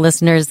say to the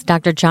listeners,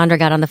 Dr. Chandra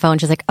got on the phone.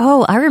 She's like,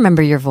 "Oh, I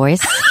remember your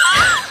voice."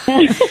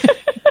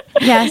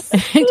 Yes.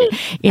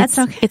 That's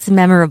okay. It's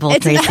memorable,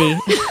 Tracy.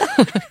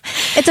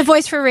 It's a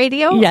voice for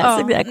radio?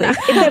 Yes, exactly.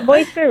 It's a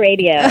voice for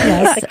radio.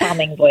 Yes. It's a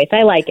calming voice.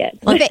 I like it.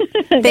 Well,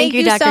 thank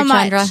you, Dr. so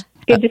Chandra. much.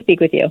 Good to speak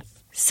with you.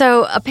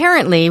 So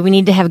apparently we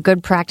need to have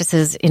good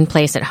practices in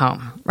place at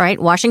home, right?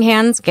 Washing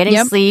hands, getting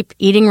sleep,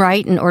 eating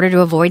right in order to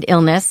avoid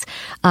illness.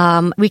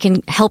 We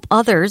can help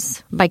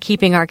others by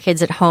keeping our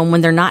kids at home when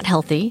they're not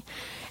healthy.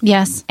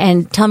 Yes.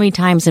 And tummy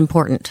time's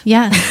important.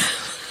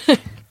 Yes.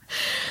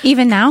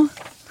 Even now?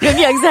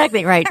 Yeah,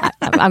 exactly. Right.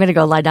 I'm going to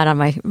go lie down on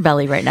my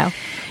belly right now.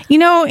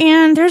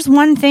 And there's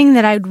one thing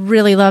that I'd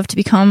really love to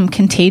become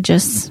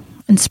contagious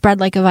and spread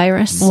like a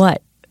virus.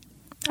 What?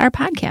 Our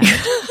podcast.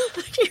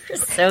 You're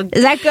so good.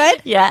 Is that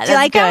good? Yeah, Do you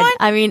like good. that one?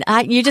 I mean,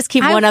 you just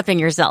keep one-upping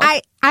yourself.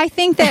 I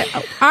think that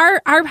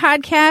our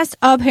podcast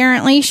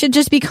apparently should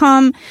just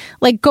become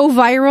go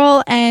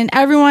viral, and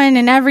everyone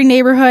in every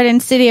neighborhood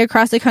and city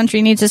across the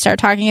country needs to start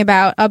talking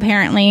about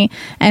apparently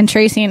and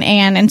Tracy and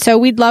Ann. And so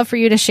we'd love for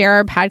you to share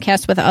our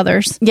podcast with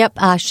others. Yep.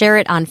 Share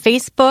it on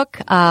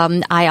Facebook.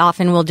 I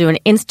often will do an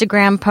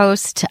Instagram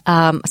post.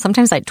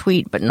 Sometimes I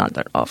tweet, but not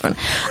that often.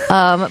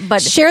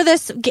 But share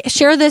this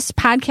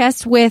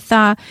podcast with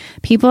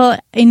people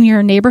in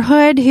your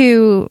neighborhood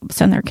who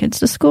send their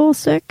kids to school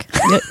sick.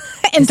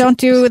 And don't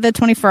do the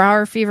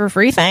 24-hour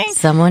fever-free thing.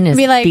 Someone is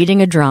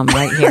beating a drum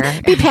right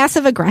here. Be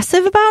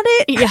passive-aggressive about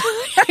it. Yeah,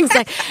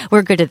 exactly.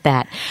 We're good at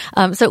that.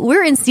 So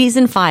we're in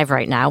season 5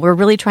 right now. We're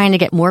really trying to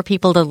get more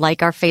people to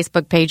like our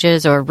Facebook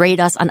pages or rate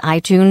us on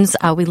iTunes.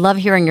 We love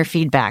hearing your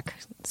feedback.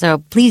 So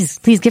please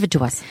give it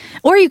to us.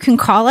 Or you can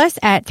call us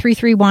at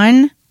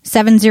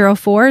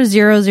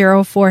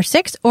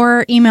 331-704-0046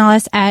 or email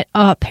us at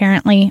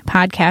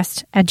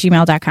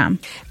apparentlypodcast@gmail.com.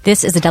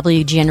 This is a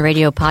WGN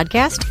Radio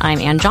podcast. I'm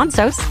Ann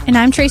Johnsos. And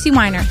I'm Tracy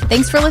Weiner.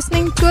 Thanks for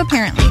listening to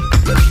Apparently.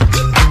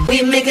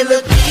 We make it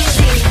look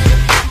easy.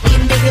 We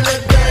make it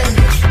look good.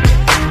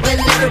 When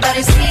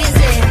everybody sees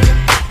it,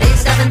 they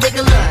stop and take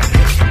a look.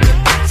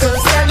 So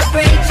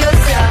celebrate yourself.